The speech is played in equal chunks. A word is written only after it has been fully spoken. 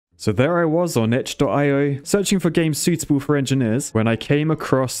So there I was on itch.io, searching for games suitable for engineers, when I came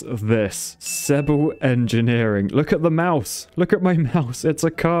across this. Sebil Engineering. Look at the mouse. Look at my mouse. It's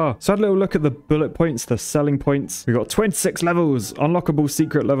a car. So I had a little look at the bullet points, the selling points. We got 26 levels, unlockable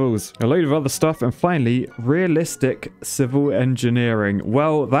secret levels, a load of other stuff, and finally, realistic civil engineering.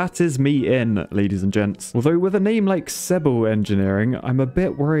 Well, that is me in, ladies and gents. Although with a name like Sebil Engineering, I'm a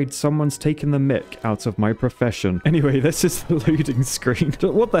bit worried someone's taken the mick out of my profession. Anyway, this is the loading screen.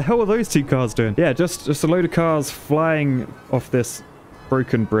 What the hell are those two cars doing? Yeah, just a load of cars flying off this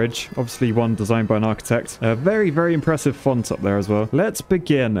broken bridge. Obviously one designed by an architect. A very, very impressive font up there as well. Let's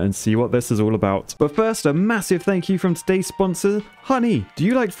begin and see what this is all about. But first, a massive thank you from today's sponsor, Honey. Do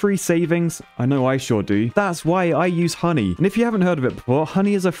you like free savings? I know I sure do. That's why I use Honey. And if you haven't heard of it before,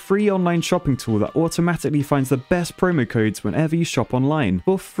 Honey is a free online shopping tool that automatically finds the best promo codes whenever you shop online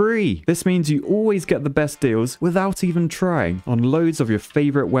for free. This means you always get the best deals without even trying on loads of your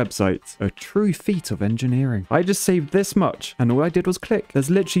favorite websites. A true feat of engineering. I just saved this much and all I did was click.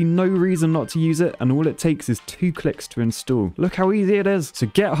 There's literally no reason not to use it, and all it takes is 2 clicks to install. Look how easy it is. So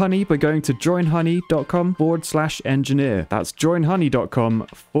get Honey by going to joinhoney.com/engineer. That's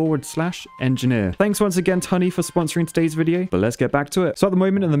joinhoney.com/engineer. Thanks once again to Honey for sponsoring today's video, but let's get back to it. So at the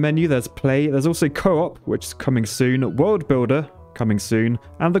moment in the menu, there's play. There's also co-op, which is coming soon. World builder, coming soon,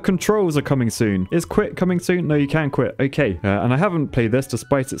 and the controls are coming soon. Is quit coming soon? No, you can quit. Okay, and I haven't played this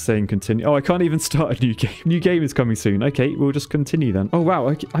despite it saying continue. Oh, I can't even start a new game. New game is coming soon. Okay, we'll just continue then. Oh wow,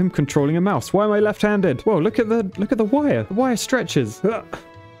 okay, I'm controlling a mouse. Why am I left-handed? Whoa, look at the wire. The wire stretches.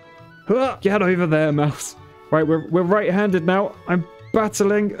 Get over there, mouse. Right, we're right-handed now. I'm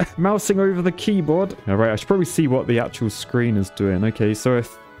battling, mousing over the keyboard. All right, I should probably see what the actual screen is doing. Okay, so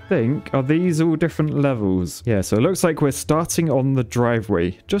if are these all different levels? Yeah, so it looks like we're starting on the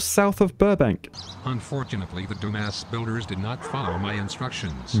driveway, just south of Burbank. Unfortunately, the dumbass builders did not follow my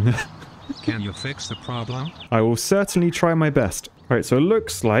instructions. Can you fix the problem? I will certainly try my best. Right, so it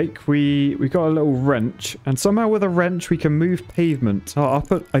looks like we got a little wrench, and somehow with a wrench we can move pavement. Oh,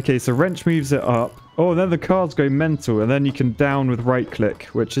 okay, so wrench moves it up. Oh, then the cars go mental, and then you can down with right click,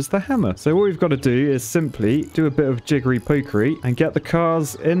 which is the hammer. So all we've got to do is simply do a bit of jiggery pokery and get the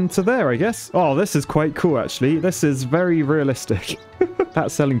cars into there, I guess. Oh, this is quite cool, actually. This is very realistic.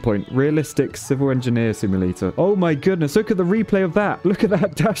 That selling point. Realistic civil engineer simulator. Oh my goodness, look at the replay of that. Look at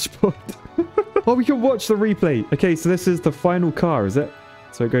that dashboard. Oh, we can watch the replay. Okay, so this is the final car, is it?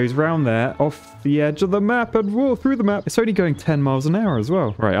 So it goes round there, off the edge of the map, and whoa, through the map. It's only going 10 miles an hour as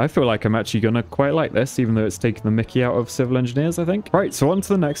well. Right, I feel like I'm actually going to quite like this, even though it's taking the mickey out of civil engineers, I think. Right, so on to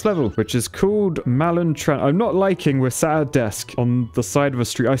the next level, which is called Malin Trent. I'm not liking we're sat at a desk on the side of a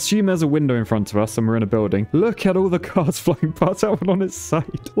street. I assume there's a window in front of us and we're in a building. Look at all the cars flying past, that one on its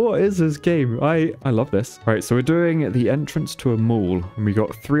side. What is this game? I love this. Right, so we're doing the entrance to a mall, and we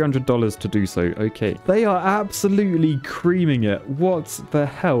got $300 to do so. Okay. They are absolutely creaming it. What the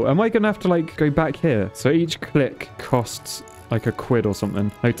hell? Am I gonna have to like go back here? So each click costs like a quid or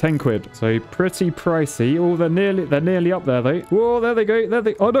something. No, 10 quid. So pretty pricey. Oh, they're nearly up there though. Whoa, there they go.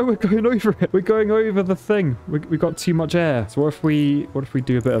 Oh no, we're going over it. We're going over the thing. We got too much air. So what if we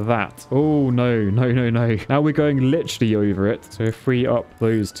do a bit of that? Oh no. Now we're going literally over it. So if we up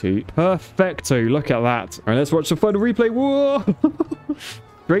those two. Perfecto. Look at that. All right, let's watch the final replay. Whoa.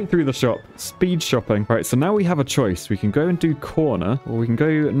 Straight through the shop. Speed shopping. Right, so now we have a choice. We can go and do corner, or we can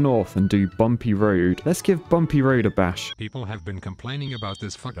go north and do bumpy road. Let's give bumpy road a bash. People have been complaining about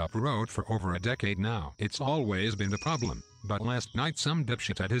this fucked up road for over a decade now. It's always been the problem. But last night some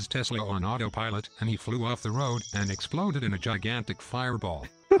dipshit had his Tesla on autopilot, and he flew off the road and exploded in a gigantic fireball.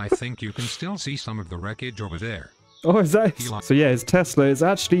 I think you can still see some of the wreckage over there. Oh, is that? So yeah, his Tesla is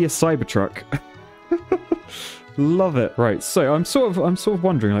actually a Cybertruck. Love it. Right, so I'm sort of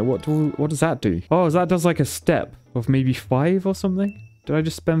wondering, like, what does that do? Oh, that does like a step of maybe 5 or something. Did I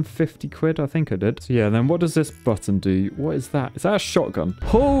just spend 50 quid? I think I did. So yeah, then what does this button do? What is that? Is that a shotgun?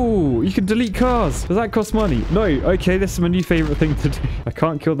 Oh, you can delete cars. Does that cost money? No. Okay, this is my new favorite thing to do. I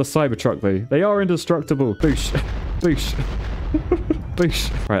can't kill the Cybertruck though. They are indestructible. Boosh. Boosh.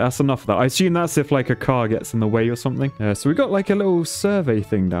 Boosh. Right, that's enough of that. I assume that's if like a car gets in the way or something. So we got like a little survey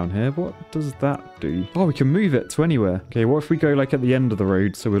thing down here. What does that do? Oh, we can move it to anywhere. Okay, what if we go like at the end of the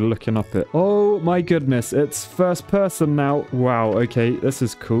road so we're looking up it? Oh my goodness, it's first person now. Wow, okay, this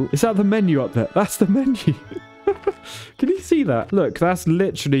is cool. Is that the menu up there? That's the menu. Can you see that? Look, that's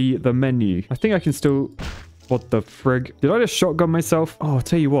literally the menu. I think I can still... What the frig? Did I just shotgun myself? Oh, I'll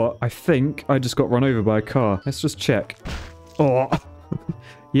tell you what. I think I just got run over by a car. Let's just check. Oh.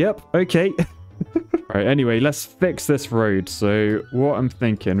 Yep, okay. Right, anyway, let's fix this road. So what I'm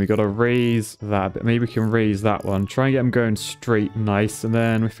thinking, we got to raise that bit. Maybe we can raise that one. Try and get them going straight. Nice. And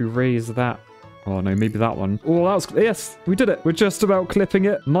then if we raise that. Oh, no, maybe that one. Oh, that was... Yes, we did it. We're just about clipping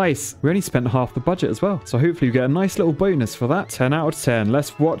it. Nice. We only spent half the budget as well. So hopefully we get a nice little bonus for that. 10 out of 10.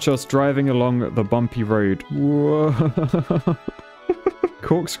 Let's watch us driving along the bumpy road. Whoa.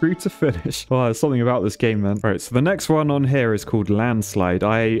 Corkscrew to finish. Oh, there's something about this game, man. Right, so the next one on here is called Landslide.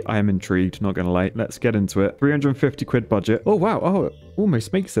 I am intrigued, not gonna lie. Let's get into it. 350 quid budget. Oh, wow. Oh, it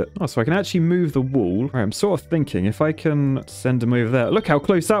almost makes it. Oh, so I can actually move the wall. Right, I'm sort of thinking if I can send him over there. Look how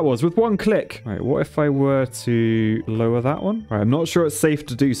close that was with one click. Right, what if I were to lower that one? Right, I'm not sure it's safe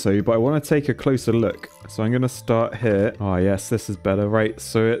to do so, but I want to take a closer look. So I'm gonna start here. Oh, yes, this is better. Right,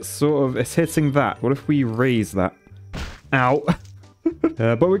 so it's hitting that. What if we raise that? Ow.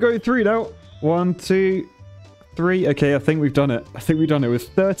 But we're going through now. 1, 2, 3. Okay, I think we've done it. I think we've done it with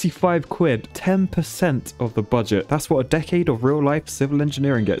 35 quid. 10% of the budget. That's what a decade of real-life civil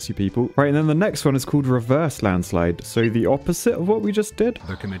engineering gets you, people. Right, and then the next one is called Reverse Landslide. So the opposite of what we just did.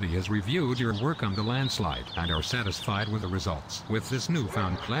 The committee has reviewed your work on the landslide and are satisfied with the results. With this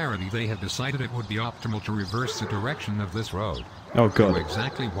newfound clarity, they have decided it would be optimal to reverse the direction of this road. Oh, God. Do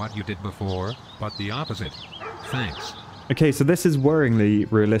exactly what you did before, but the opposite. Thanks. Okay, so this is worryingly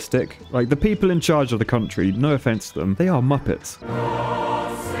realistic. Like, the people in charge of the country, no offense to them, they are Muppets.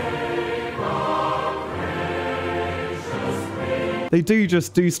 They do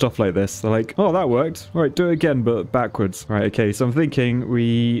just do stuff like this. They're like, oh, that worked. All right, do it again, but backwards. Right, okay, so I'm thinking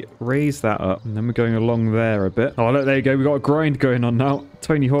we raise that up, and then we're going along there a bit. Oh, look, there you go. We got a grind going on now.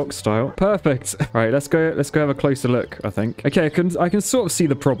 Tony Hawk style. Perfect. All right, let's go have a closer look, I think. Okay, I can sort of see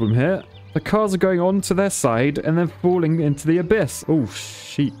the problem here. The cars are going onto their side and then falling into the abyss. Oh,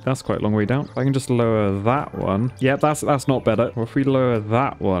 shit. That's quite a long way down. I can just lower that one. Yep, that's not better. What if we lower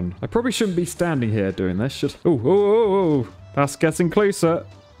that one? I probably shouldn't be standing here doing this. Should... Oh. That's getting closer.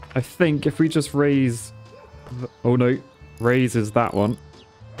 I think if we just raise... Oh, no. Raises that one.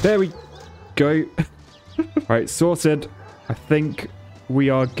 There we go. Right, sorted. I think we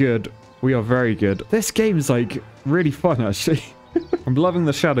are good. We are very good. This game's, like, really fun, actually. I'm loving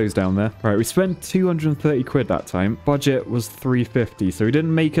the shadows down there. Right, we spent 230 quid that time. Budget was 350, so we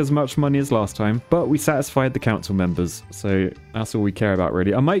didn't make as much money as last time, but we satisfied the council members, so that's all we care about,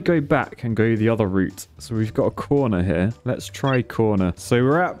 really. I might go back and go the other route. So we've got a corner here. Let's try corner. So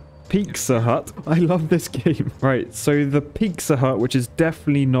we're at Pizza Hut. I love this game. Right, so the Pizza Hut, which is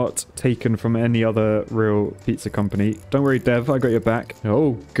definitely not taken from any other real pizza company. Don't worry, Dev, I got your back.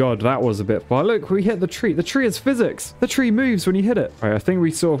 Oh, God, that was a bit far. Look, we hit the tree. The tree is physics. The tree moves when you hit it. Right, I think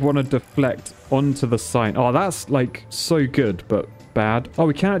we sort of want to deflect onto the sign. Oh, that's, like, so good, but bad. Oh,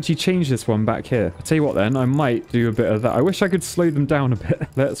 we can actually change this one back here. I'll tell you what, then. I might do a bit of that. I wish I could slow them down a bit.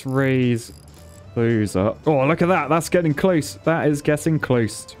 Let's raise... those up. Oh, look at that. That's getting close. That is getting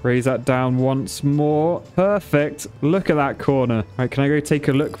close. Raise that down once more. Perfect. Look at that corner. Right, can I go take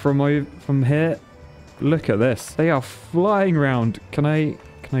a look from here? Look at this. They are flying around. Can I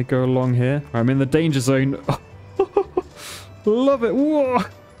go along here? Right, I'm in the danger zone. Love it. Whoa.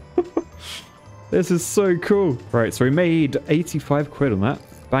 This is so cool. Right, so we made 85 quid on that.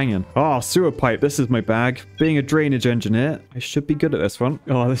 Banging. Oh, sewer pipe. This is my bag. Being a drainage engineer, I should be good at this one.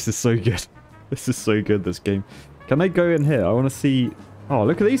 Oh, this is so good. This is so good, this game. Can I go in here? I want to see... Oh,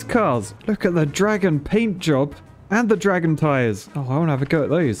 look at these cars. Look at the dragon paint job and the dragon tires. Oh, I want to have a go at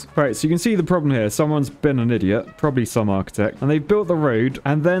those. Right, so you can see the problem here. Someone's been an idiot, probably some architect, and they've built the road,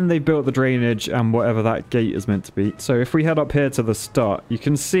 and then they built the drainage and whatever that gate is meant to be. So if we head up here to the start, you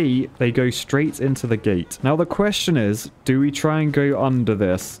can see they go straight into the gate. Now, the question is, do we try and go under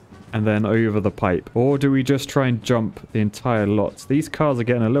this and then over the pipe, or do we just try and jump the entire lot? These cars are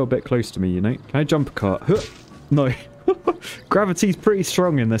getting a little bit close to me, you know. Can I jump a car? Huh. No. Gravity's pretty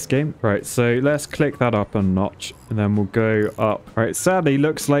strong in this game. Right, so let's click that up a notch, and then we'll go up. Right, sadly,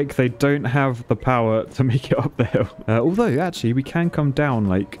 looks like they don't have the power to make it up the hill. Although, actually, we can come down,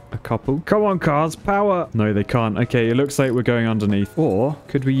 like, a couple. Come on, cars, power! No, they can't. Okay, it looks like we're going underneath. Or,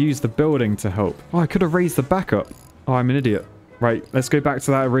 could we use the building to help? Oh, I could have raised the back up. Oh, I'm an idiot. Right, let's go back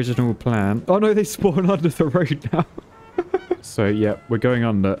to that original plan. Oh, no, they spawn under the road now. So, yeah, we're going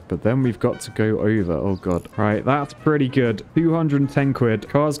under, but then we've got to go over. Oh, God. Right, that's pretty good. 210 quid.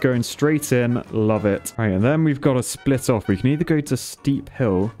 Cars going straight in. Love it. Right, and then we've got to split off. We can either go to steep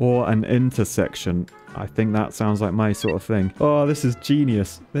hill or an intersection. I think that sounds like my sort of thing. Oh, this is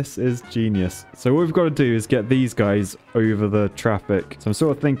genius. This is genius. So what we've got to do is get these guys over the traffic. So I'm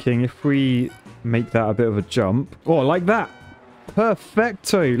sort of thinking if we make that a bit of a jump. Oh, like that.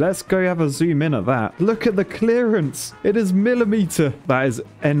 Perfecto. Let's go have a zoom in at that. Look at the clearance. It is millimeter. That is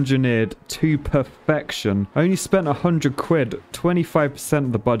engineered to perfection. I only spent 100 quid, 25%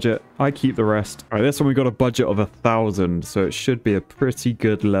 of the budget. I keep the rest. All right, this one we got a budget of 1,000, so it should be a pretty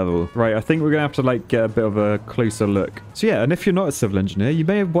good level. Right, I think we're gonna have to like get a bit of a closer look. So yeah, and if you're not a civil engineer, you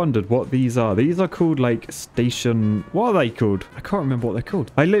may have wondered what these are. These are called like station. What are they called? I can't remember what they're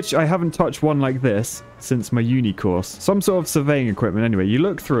called. I haven't touched one like this since my uni course. Some sort of surveying equipment anyway. You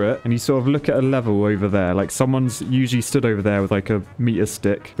look through it and you sort of look at a level over there. Like someone's usually stood over there with like a meter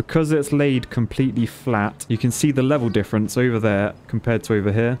stick. Because it's laid completely flat, you can see the level difference over there compared to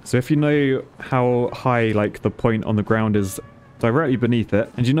over here. So if you know how high like the point on the ground is directly beneath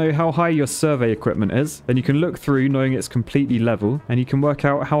it, and you know how high your survey equipment is, then you can look through knowing it's completely level, and you can work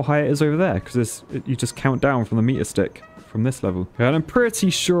out how high it is over there, because you just count down from the meter stick from this level. And I'm pretty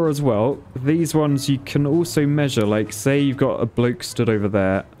sure as well, these ones you can also measure, like say you've got a bloke stood over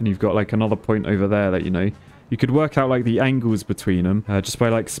there, and you've got like another point over there that you know. You could work out like the angles between them just by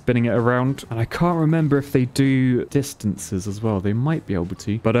like spinning it around. And I can't remember if they do distances as well. They might be able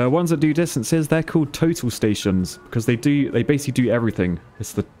to. But ones that do distances, they're called total stations because they basically do everything.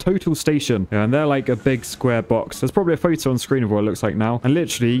 It's the total station. Yeah, and they're like a big square box. There's probably a photo on screen of what it looks like now. And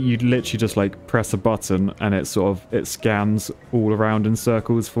literally, you'd literally just like press a button and it scans all around in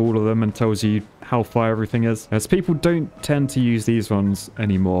circles for all of them and tells you how far everything is. As people don't tend to use these ones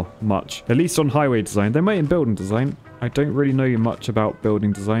anymore much. At least on highway design. They might in building design. I don't really know much about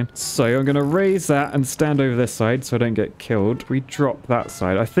building design. So I'm going to raise that and stand over this side so I don't get killed. We drop that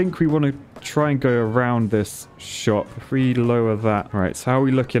side. I think we want to try and go around this shop. If we lower that. All right, so how are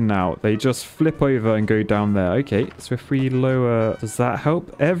we looking now? They just flip over and go down there. Okay, so if we lower, does that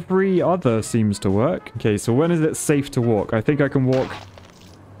help? Every other seems to work. Okay, so when is it safe to walk? I think I can walk.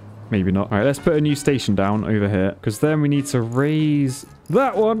 Maybe not. All right, let's put a new station down over here because then we need to raise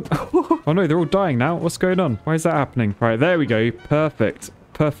that one. Oh no, they're all dying now. What's going on? Why is that happening? All right, there we go. Perfect.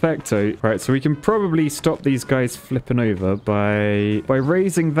 Perfecto. All right, so we can probably stop these guys flipping over by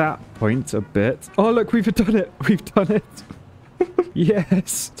raising that point a bit. Oh, look, we've done it. We've done it.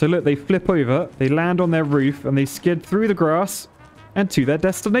 Yes. So look, they flip over, they land on their roof, and they skid through the grass and to their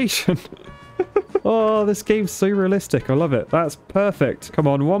destination. Oh, this game's so realistic. I love it. That's perfect. Come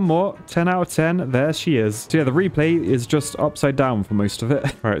on, one more. 10 out of 10. There she is. So yeah, the replay is just upside down for most of it.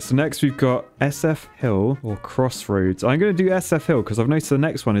 All right, so next we've got SF Hill or Crossroads. I'm going to do SF Hill because I've noticed the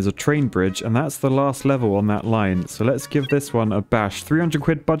next one is a train bridge and that's the last level on that line. So let's give this one a bash. 300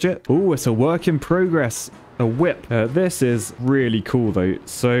 quid budget. Oh, it's a work in progress. A whip. This is really cool though.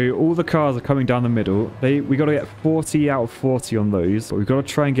 So all the cars are coming down the middle. We got to get 40 out of 40 on those, but we've got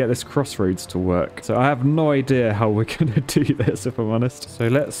to try and get this Crossroads to work. So I have no idea how we're going to do this, if I'm honest. So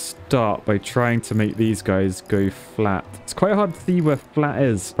let's start by trying to make these guys go flat. It's quite hard to see where flat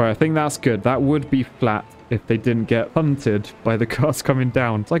is. Right, I think that's good. That would be flat if they didn't get hunted by the cars coming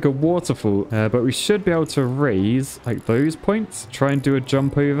down. It's like a waterfall, but we should be able to raise like those points. Try and do a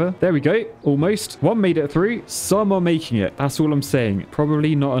jump over. There we go. Almost. One made it through. Some are making it. That's all I'm saying.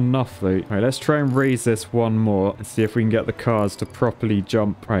 Probably not enough though. All right, let's try and raise this one more and see if we can get the cars to properly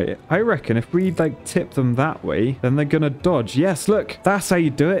jump. Right, I reckon if we like tip them that way, then they're gonna dodge. Yes, look, that's how you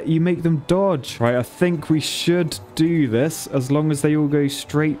do it. You make them dodge. Right, I think we should do this as long as they all go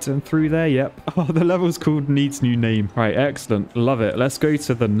straight and through there. Yep. Oh, the level's called Needs New Name. Right, excellent. Love it. Let's go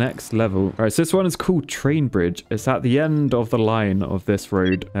to the next level. All right, so this one is called Train Bridge. It's at the end of the line of this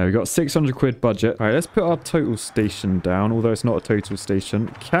road. We got 600 quid budget. All right, let's put our total station down, although it's not a total station.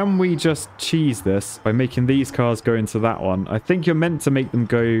 Can we just cheese this by making these cars go into that one? I think you're meant to make them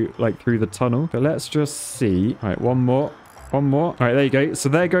go like through the tunnel, but let's just see. All right, one more. One more. All right, there you go. So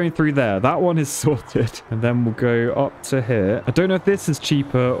they're going through there. That one is sorted. And then we'll go up to here. I don't know if this is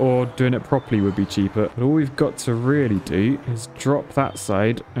cheaper or doing it properly would be cheaper. But all we've got to really do is drop that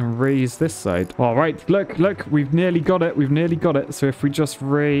side and raise this side. All right. Look, look. We've nearly got it. We've nearly got it. So if we just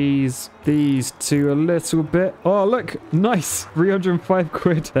raise these two a little bit. Oh, look. Nice. 305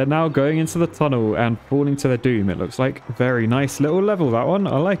 quid. They're now going into the tunnel and falling to their doom, it looks like. Very nice little level, that one.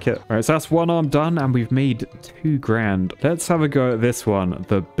 I like it. All right, so that's one arm done and we've made 2 grand. Let's have a go at this one,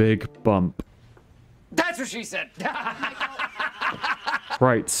 the big bump. That's what she said.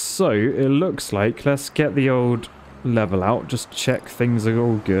 Right, so it looks like, let's get the old level out, just check things are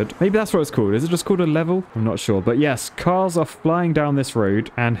all good. Maybe that's what it's called. Is it just called a level? I'm not sure, but yes, cars are flying down this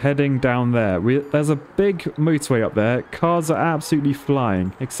road and heading down there. There's a big motorway up there. Cars are absolutely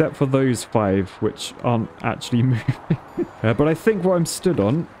flying, except for those 5 which aren't actually moving. But I think what I'm stood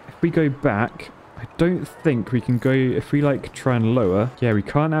on, if we go back, I I don't think we can go, if we like try and lower, yeah, we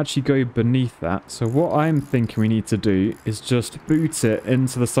can't actually go beneath that. So what I'm thinking we need to do is just boot it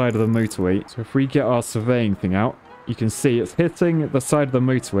into the side of the motorway. So if we get our surveying thing out, you can see it's hitting the side of the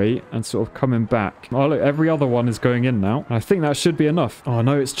motorway and sort of coming back. Oh, look, every other one is going in now. I think that should be enough. Oh,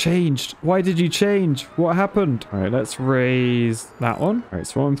 no, it's changed. Why did you change? What happened? All right, let's raise that one. All right,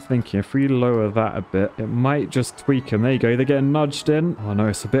 so what I'm thinking, if we lower that a bit, it might just tweak them. There you go. They're getting nudged in. Oh, no,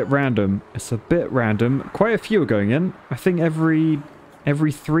 it's a bit random. It's a bit random. Quite a few are going in. I think every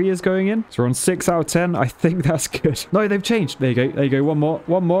 3 is going in. So we're on 6 out of 10. I think that's good. No, they've changed. There you go. There you go. One more.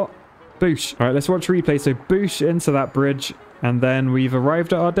 One more. Boosh. All right, let's watch replay. So boosh into that bridge. And then we've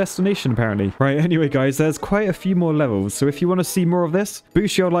arrived at our destination, apparently. Right, anyway, guys, there's quite a few more levels. So if you want to see more of this,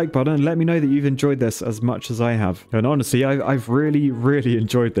 boost your like button and let me know that you've enjoyed this as much as I have. And honestly, I've really, really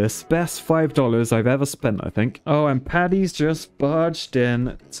enjoyed this. Best $5 I've ever spent, I think. Oh, and Paddy's just barged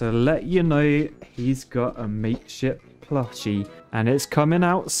in to let you know he's got a makeshift plushie. And it's coming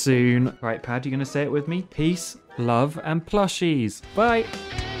out soon. Right, Pad, you going to say it with me? Peace, love, and plushies. Bye.